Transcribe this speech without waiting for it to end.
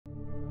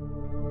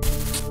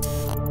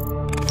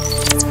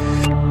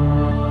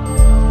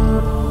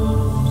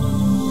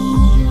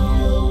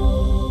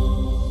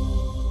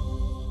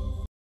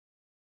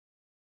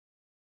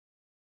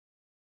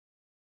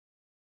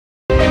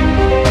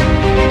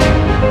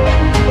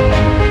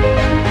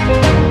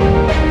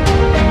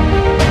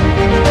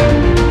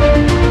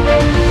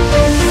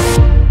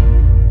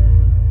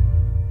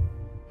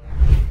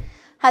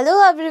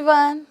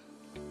everyone.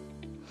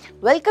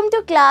 Welcome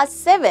to class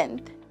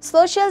 7th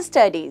Social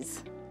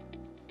Studies.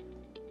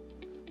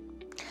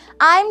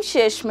 I'm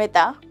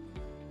Shishmita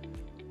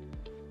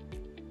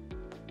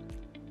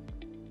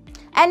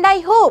and I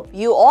hope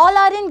you all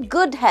are in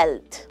good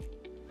health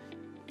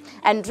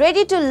and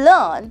ready to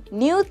learn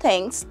new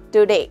things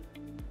today.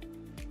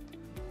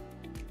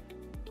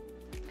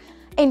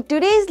 In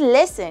today's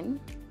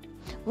lesson,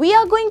 we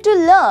are going to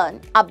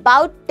learn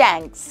about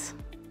tanks.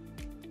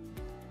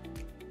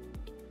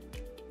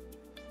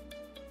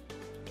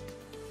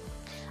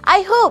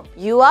 I hope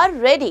you are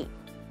ready.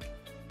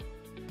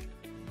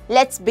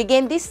 Let's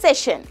begin this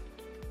session.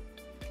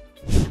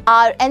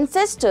 Our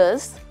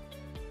ancestors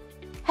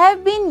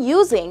have been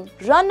using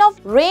runoff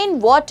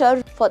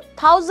rainwater for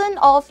thousands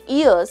of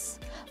years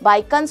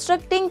by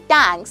constructing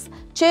tanks,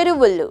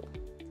 చెరువులు.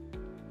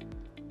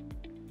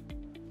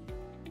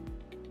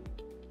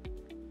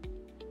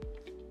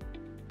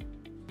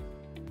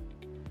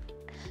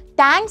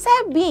 Tanks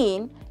have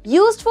been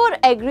used for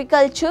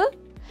agriculture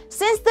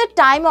since the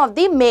time of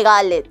the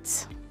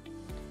megaliths.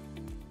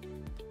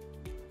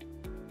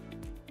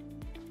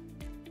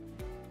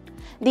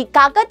 The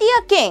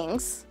Kakatiya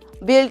kings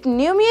built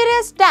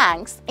numerous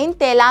tanks in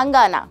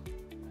Telangana,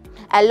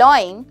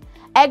 allowing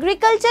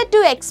agriculture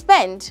to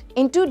expand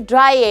into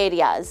dry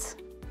areas.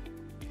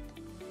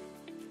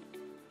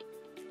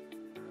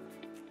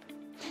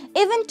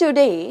 Even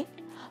today,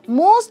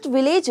 most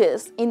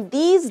villages in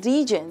these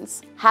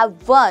regions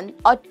have one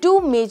or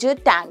two major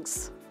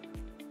tanks.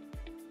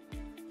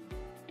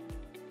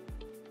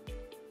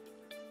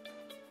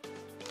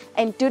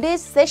 In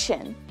today's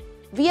session,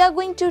 we are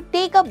going to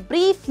take a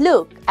brief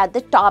look at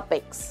the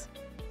topics.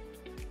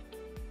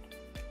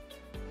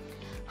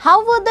 How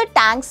were the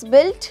tanks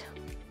built?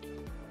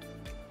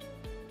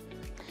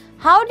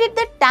 How did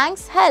the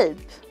tanks help?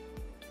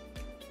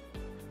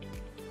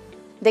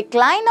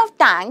 Decline of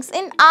tanks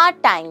in our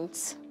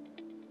times.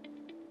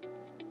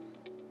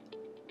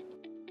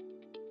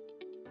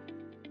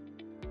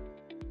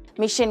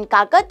 Mission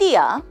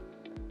Kakatiya,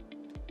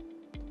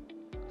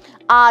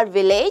 our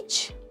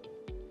village,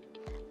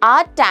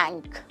 our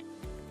tank.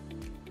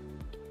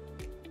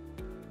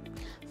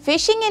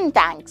 Fishing in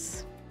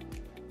tanks.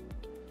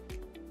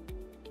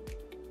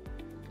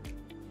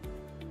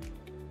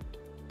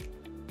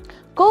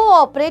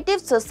 Cooperative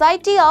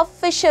Society of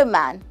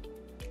Fishermen.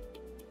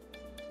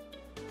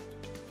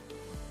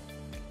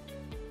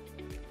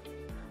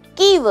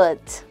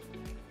 Keywords: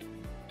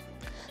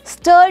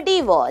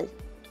 sturdy wall,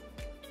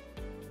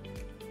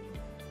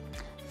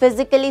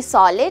 physically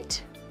solid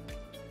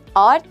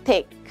or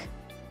thick,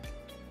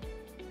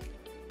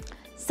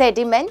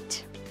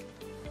 sediment,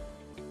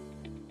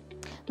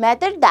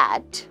 method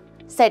that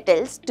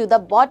settles to the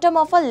bottom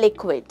of a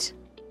liquid.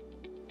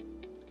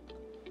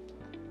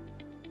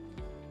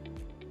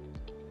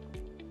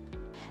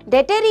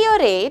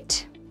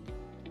 Deteriorate,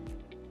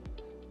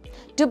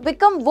 to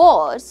become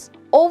worse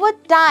over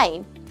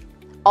time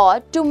or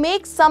to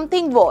make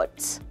something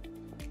worse.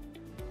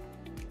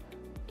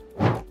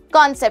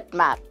 Concept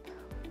map.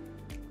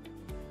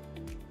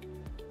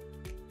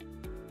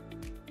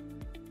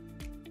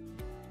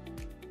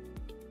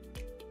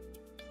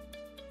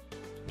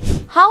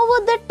 How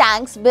were the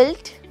tanks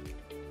built?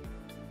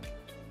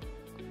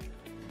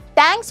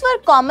 Tanks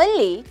were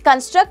commonly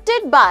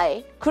constructed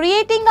by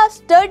creating a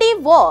sturdy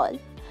wall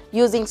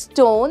using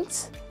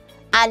stones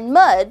and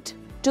mud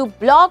to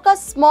block a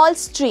small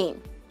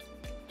stream,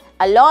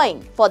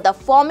 allowing for the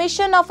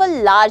formation of a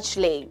large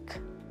lake.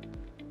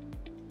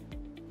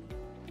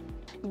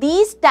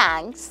 These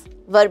tanks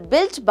were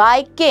built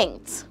by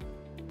kings,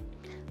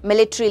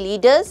 military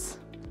leaders,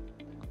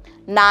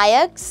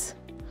 nayaks,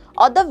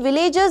 or the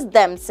villagers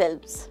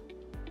themselves.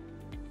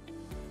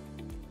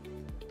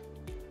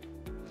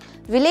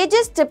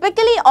 Villages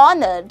typically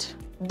honored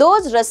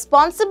those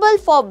responsible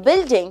for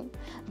building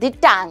the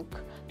tank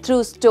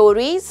through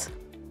stories,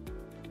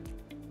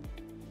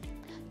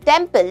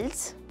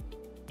 temples,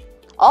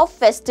 or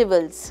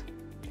festivals.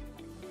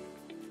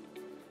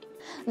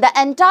 The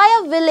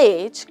entire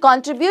village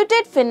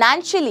contributed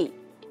financially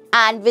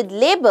and with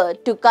labor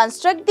to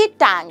construct the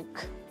tank.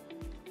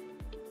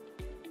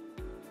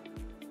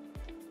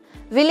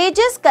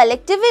 Villagers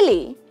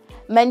collectively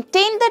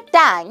maintained the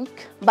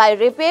tank by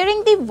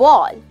repairing the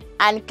wall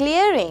and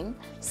clearing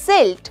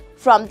silt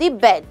from the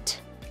bed.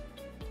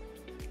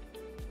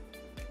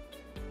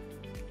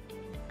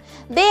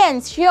 They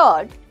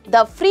ensured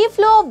the free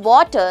flow of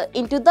water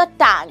into the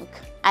tank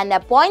and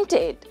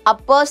appointed a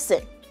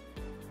person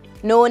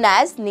known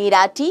as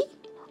Nirati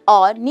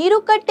or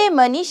Nirukatte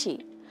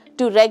Manishi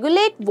to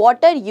regulate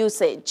water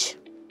usage.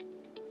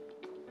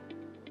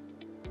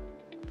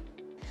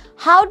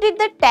 How did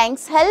the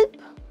tanks help?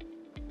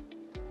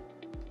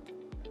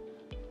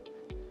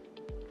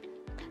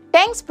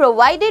 Tanks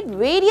provided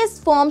various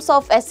forms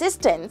of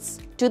assistance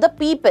to the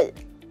people.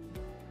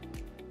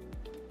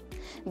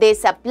 They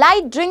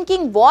supplied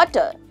drinking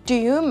water to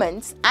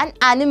humans and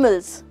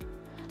animals,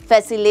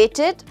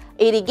 facilitated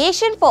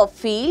irrigation for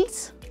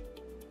fields,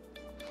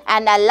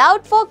 and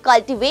allowed for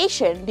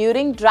cultivation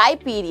during dry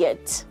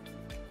periods.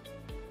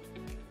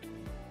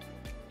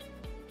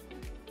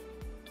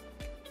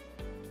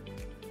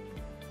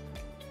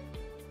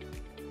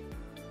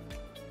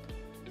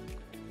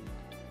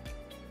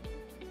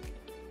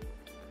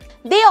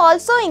 They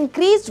also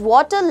increased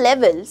water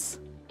levels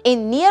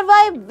in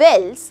nearby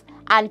wells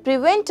and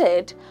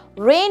prevented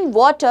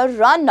rainwater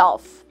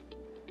runoff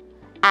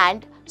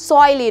and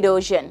soil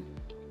erosion.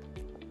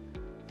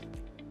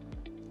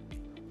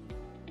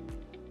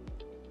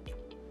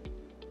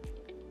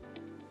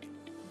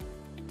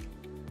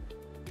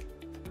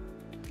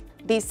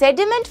 The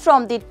sediment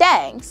from the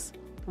tanks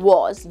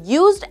was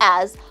used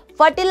as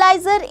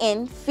fertilizer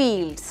in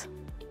fields.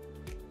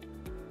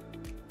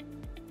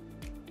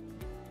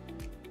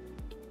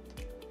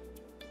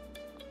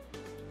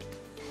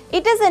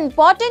 It is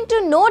important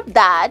to note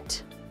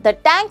that the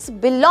tanks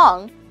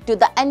belong to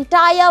the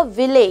entire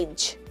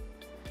village,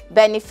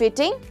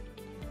 benefiting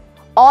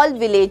all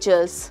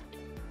villagers.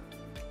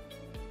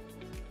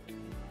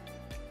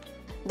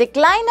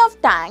 Decline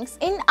of tanks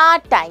in our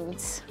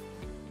times.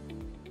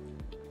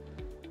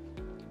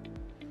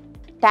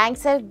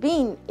 Tanks have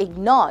been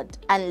ignored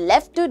and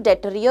left to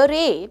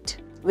deteriorate,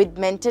 with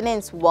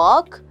maintenance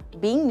work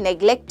being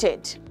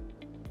neglected.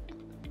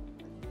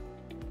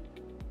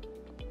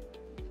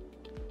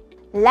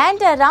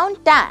 Land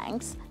around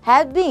tanks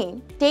have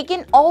been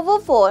taken over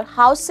for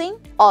housing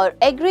or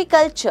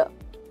agriculture,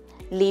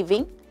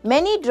 leaving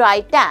many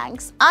dry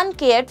tanks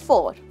uncared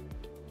for.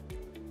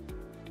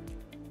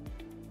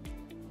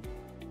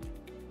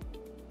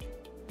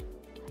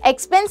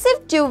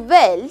 Expensive tube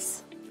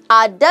wells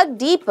are dug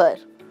deeper,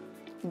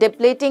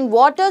 depleting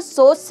water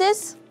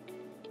sources,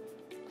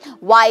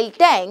 while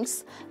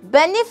tanks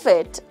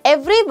benefit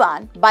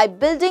everyone by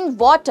building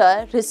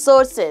water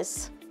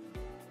resources.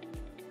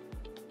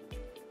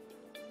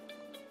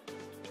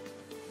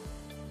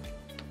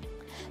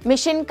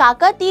 Mission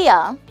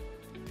Kakatiya,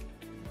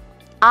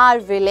 our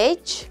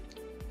village,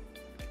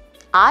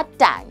 our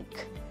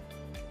tank.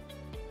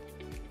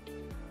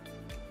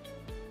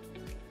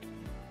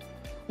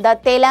 The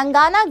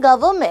Telangana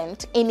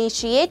government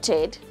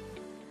initiated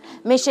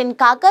Mission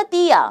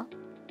Kakatiya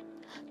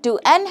to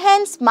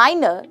enhance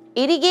minor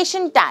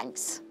irrigation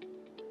tanks.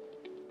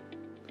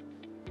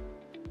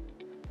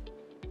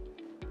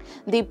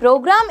 The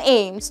program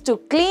aims to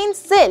clean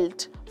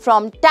silt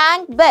from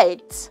tank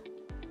beds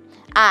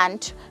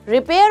and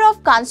repair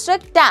of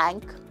construct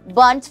tank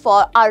burns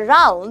for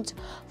around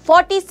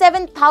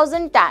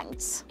 47,000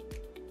 tanks.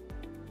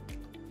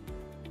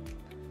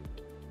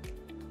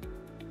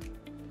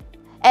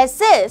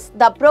 Assess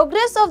the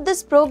progress of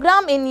this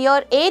program in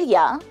your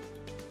area,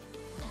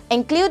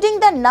 including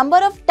the number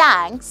of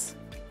tanks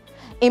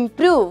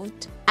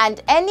improved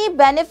and any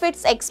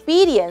benefits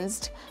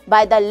experienced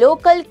by the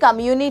local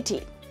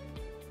community.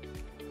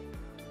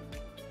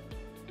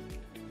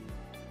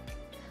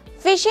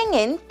 Fishing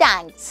in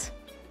tanks.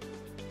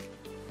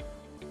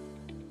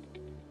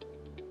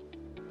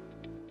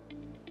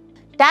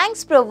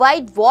 Tanks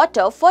provide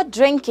water for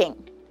drinking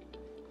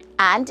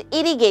and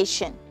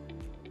irrigation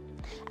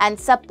and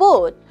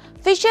support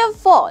fisher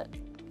folk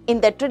in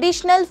the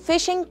traditional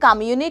fishing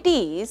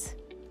communities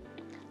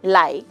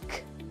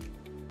like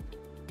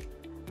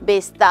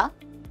Besta,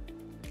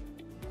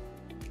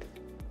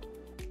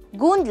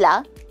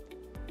 Gundla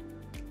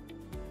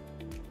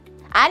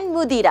and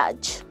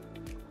Mudiraj.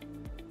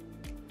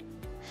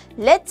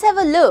 Let's have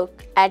a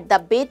look at the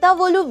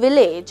Betavolu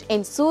village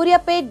in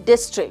Suryapet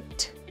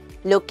district,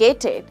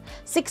 located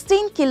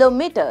 16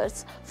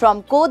 kilometers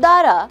from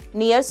Kodara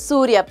near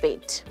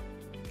Suryapet.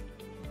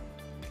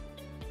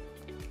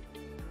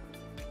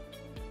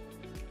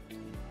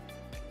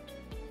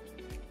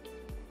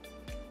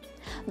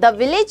 The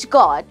village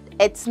got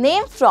its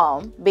name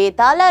from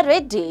Betala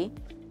Reddy,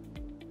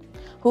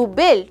 who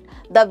built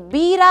the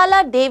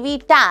Birala Devi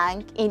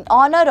tank in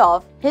honor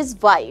of his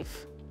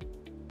wife.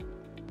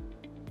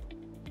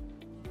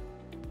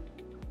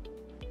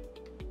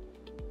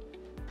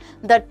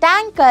 The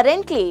tank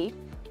currently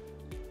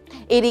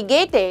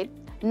irrigated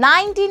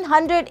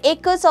 1900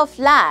 acres of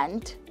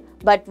land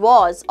but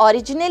was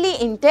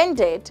originally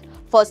intended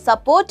for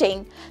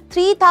supporting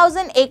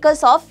 3000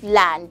 acres of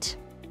land.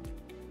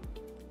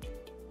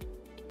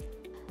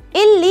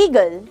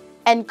 Illegal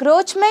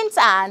encroachments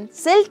and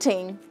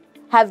silting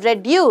have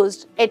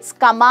reduced its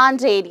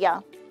command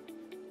area.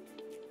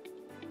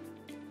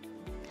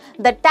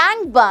 The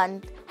tank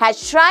bund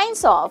has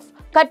shrines of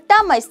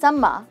Katta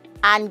Maisamma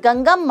and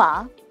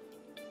Gangamma,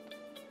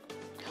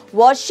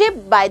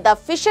 worshipped by the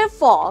fisher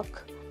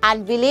folk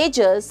and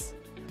villagers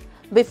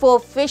before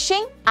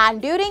fishing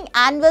and during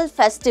annual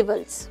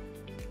festivals.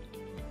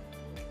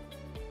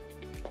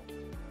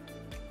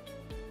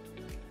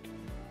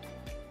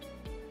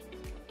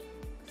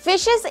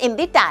 Fishes in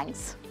the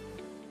tanks.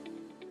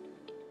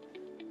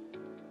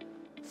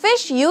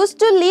 Fish used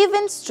to live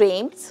in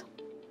streams,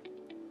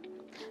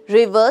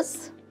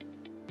 rivers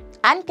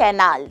and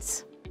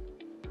canals.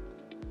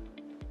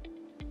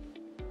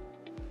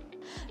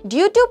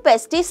 Due to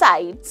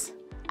pesticides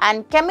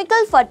and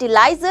chemical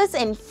fertilizers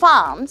in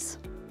farms,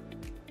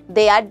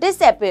 they are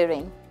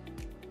disappearing.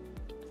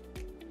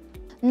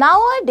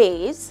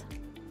 Nowadays,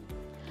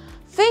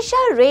 fish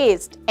are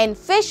raised in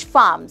fish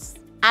farms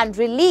and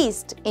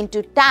released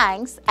into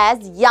tanks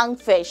as young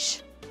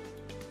fish.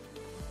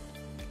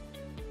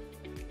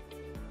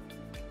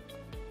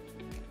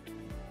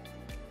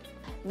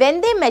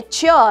 When they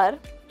mature,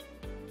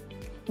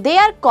 they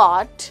are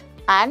caught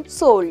and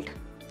sold.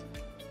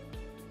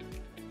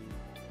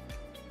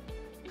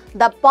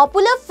 The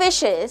popular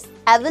fishes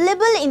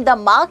available in the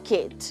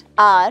market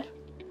are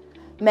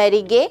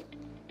merigay,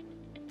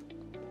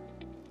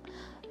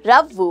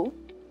 ravvu,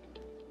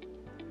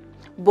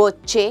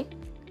 bocche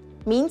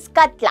means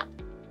katla,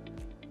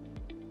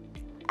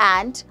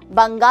 and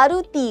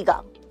bangaru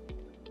tiga.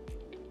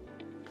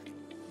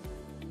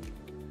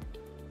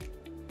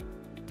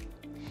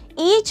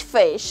 Each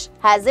fish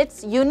has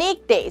its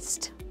unique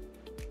taste.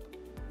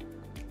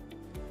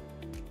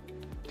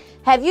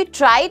 Have you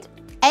tried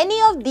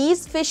any of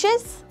these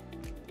fishes?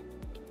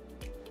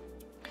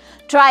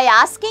 Try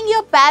asking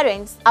your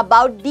parents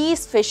about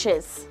these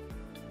fishes.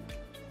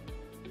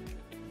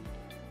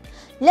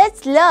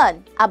 Let's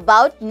learn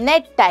about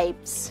net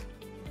types.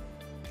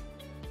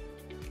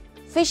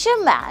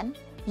 Fishermen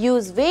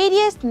use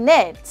various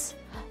nets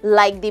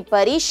like the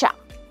parisha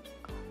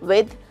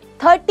with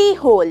 30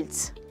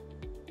 holes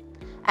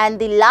and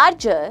the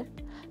larger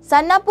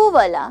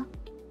sannapuvala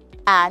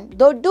and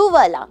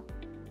dodduvala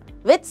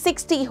with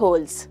 60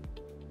 holes,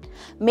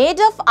 made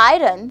of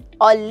iron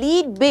or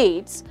lead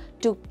beads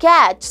to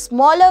catch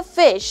smaller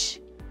fish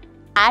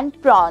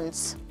and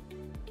prawns.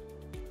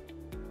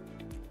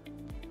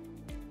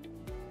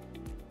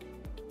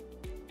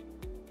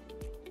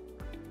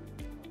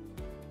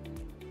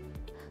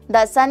 The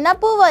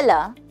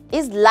sannapuvala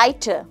is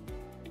lighter,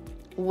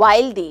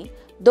 while the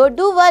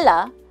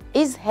dodduvala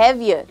is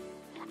heavier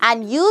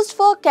and used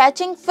for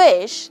catching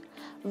fish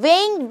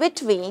weighing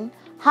between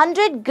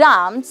 100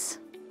 grams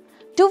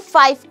to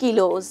 5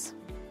 kilos.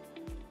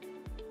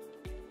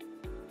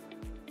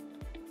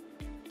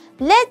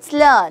 Let's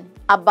learn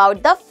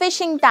about the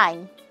fishing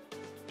time.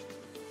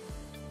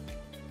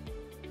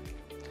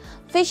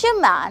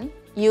 Fishermen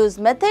use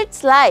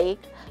methods like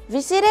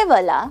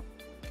visirevala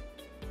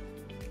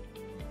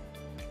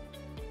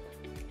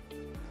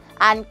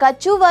and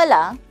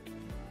kachuvala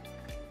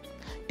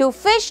to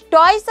fish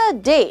twice a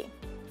day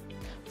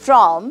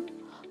from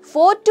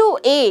 4 to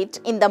 8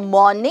 in the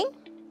morning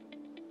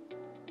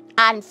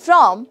and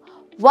from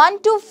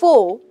 1 to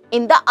 4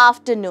 in the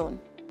afternoon.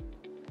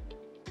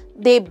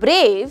 They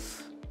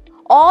brave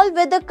all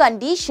weather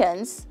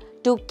conditions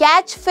to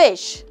catch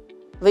fish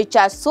which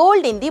are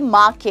sold in the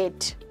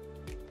market.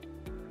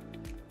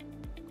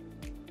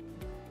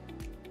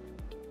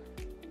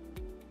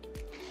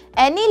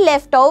 Any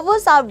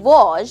leftovers are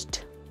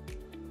washed,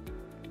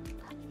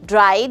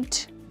 dried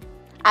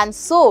and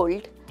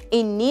sold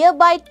in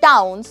nearby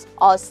towns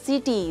or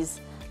cities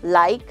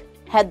like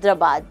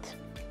Hyderabad.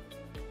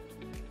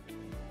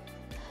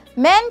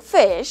 Men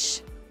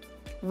fish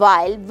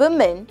while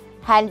women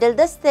handle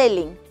the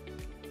selling.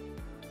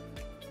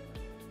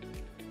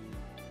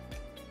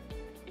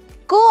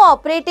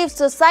 Cooperative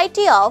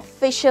Society of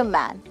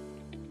Fishermen.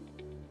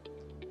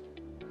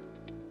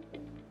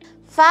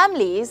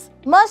 Families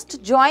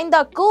must join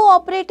the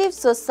cooperative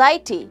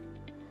society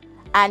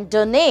and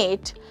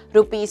donate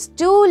rupees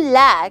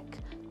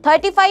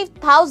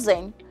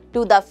 2,35,000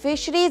 to the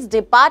Fisheries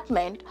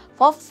Department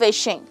for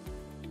fishing.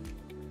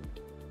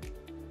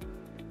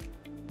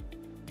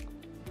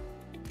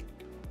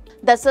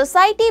 The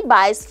society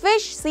buys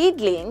fish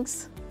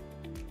seedlings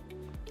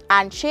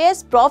and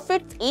shares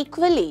profits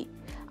equally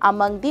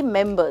among the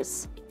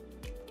members.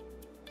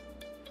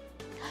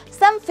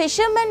 Some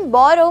fishermen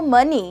borrow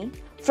money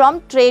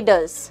from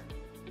traders,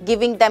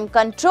 giving them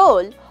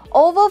control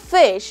over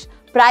fish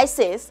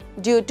prices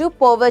due to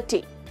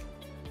poverty.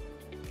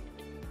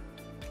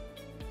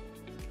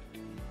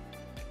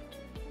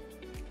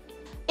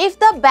 If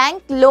the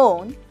bank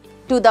loan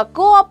to the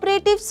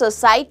cooperative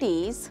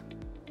societies,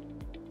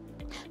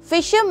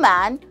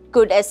 fishermen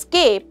could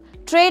escape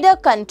trader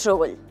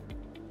control.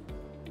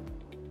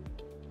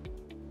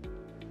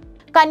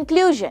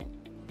 Conclusion: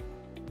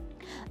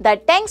 the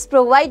tanks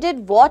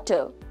provided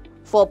water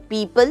for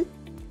people,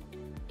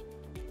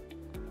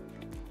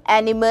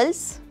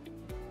 animals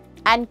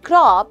and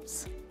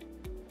crops,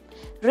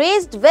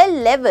 raised well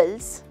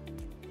levels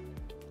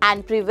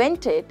and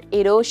prevented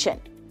erosion.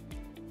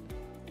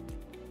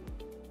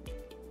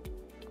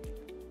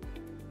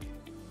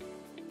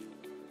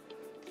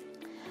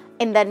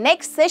 In the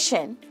next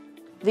session,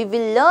 we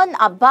will learn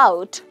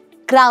about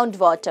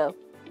groundwater.